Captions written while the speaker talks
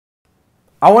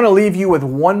I want to leave you with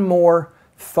one more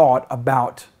thought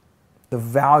about the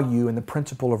value and the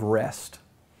principle of rest.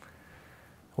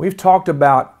 We've talked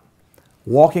about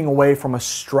walking away from a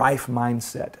strife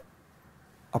mindset,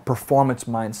 a performance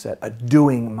mindset, a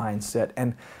doing mindset,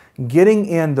 and getting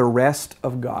in the rest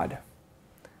of God.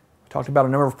 We talked about a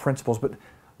number of principles, but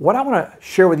what I want to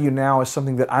share with you now is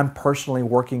something that I'm personally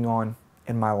working on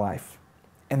in my life,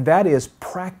 and that is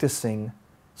practicing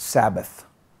Sabbath.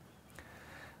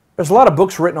 There's a lot of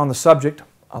books written on the subject.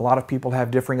 A lot of people have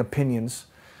differing opinions,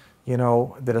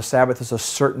 that a Sabbath is a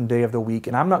certain day of the week,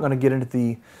 and I'm not going to get into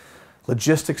the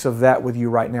logistics of that with you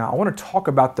right now. I want to talk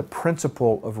about the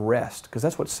principle of rest, because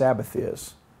that's what Sabbath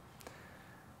is.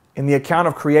 In the account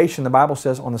of creation, the Bible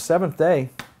says on the seventh day,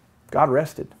 God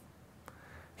rested.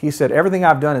 He said, everything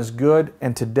I've done is good,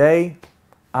 and today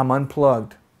I'm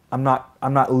unplugged. I'm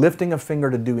not lifting a finger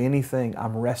to do anything.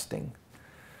 I'm resting.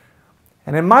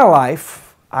 And in my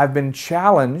life, I've been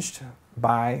challenged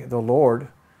by the Lord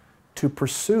to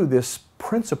pursue this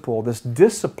principle, this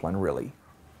discipline really,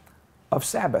 of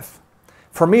Sabbath.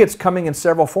 For me, it's coming in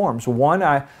several forms. One,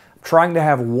 I'm trying to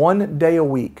have 1 day a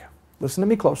week. Listen to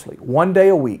me closely. 1 day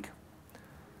a week.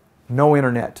 No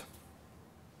internet.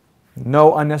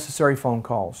 No unnecessary phone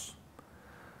calls.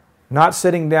 Not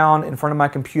sitting down in front of my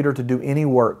computer to do any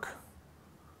work.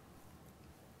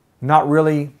 Not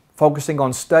really focusing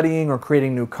on studying or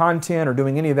creating new content or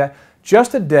doing any of that.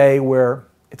 Just a day where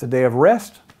it's a day of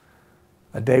rest,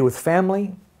 a day with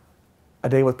family, a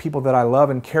day with people that I love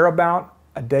and care about,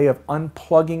 a day of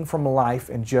unplugging from life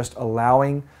and just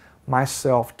allowing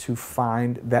myself to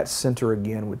find that center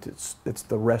again, which it's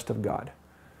the rest of God.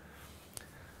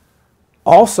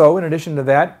 Also, in addition to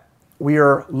that, we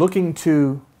are looking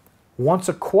to once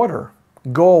a quarter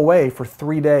go away for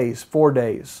 3 days, 4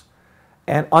 days,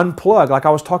 and unplug, like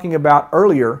I was talking about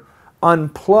earlier,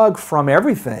 unplug from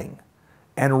everything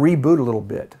and reboot a little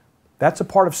bit. That's a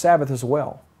part of Sabbath as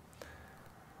well.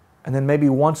 And then maybe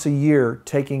once a year,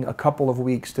 taking a couple of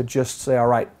weeks to just say, all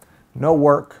right, no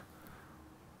work,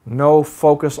 no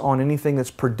focus on anything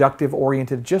that's productive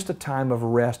oriented, just a time of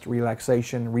rest,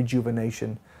 relaxation,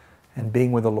 rejuvenation, and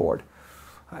being with the Lord.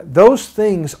 Those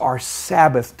things are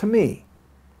Sabbath to me.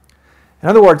 In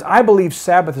other words, I believe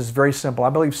Sabbath is very simple. I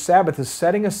believe Sabbath is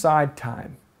setting aside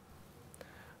time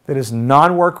that is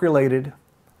non-work related,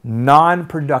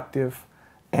 non-productive,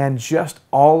 and just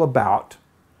all about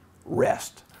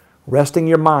rest. Resting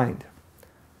your mind,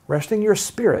 resting your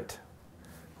spirit,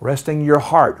 resting your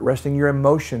heart, resting your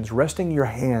emotions, resting your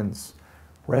hands,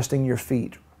 resting your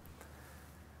feet.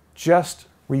 Just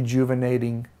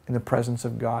rejuvenating in the presence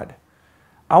of God.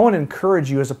 I want to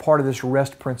encourage you as a part of this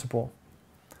rest principle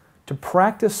to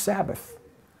practice Sabbath.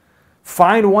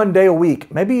 Find 1 day a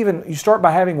week. Maybe even you start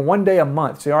by having 1 day a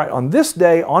month. Say, all right, on this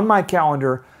day on my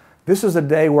calendar, this is a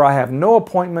day where I have no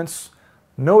appointments,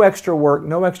 no extra work,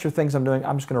 no extra things I'm doing.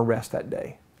 I'm just going to rest that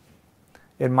day.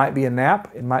 It might be a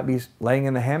nap. It might be laying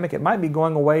in the hammock. It might be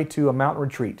going away to a mountain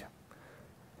retreat.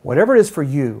 Whatever it is for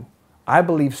you, I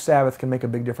believe Sabbath can make a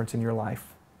big difference in your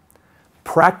life.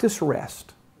 Practice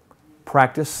rest.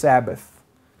 Practice Sabbath.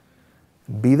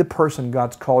 Be the person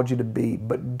God's called you to be,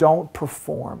 but don't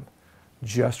perform.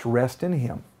 Just rest in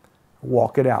Him.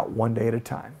 Walk it out 1 day at a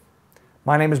time.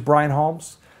 My name is Brian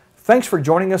Holmes. Thanks for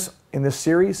joining us in this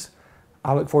series.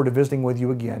 I look forward to visiting with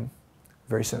you again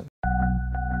very soon.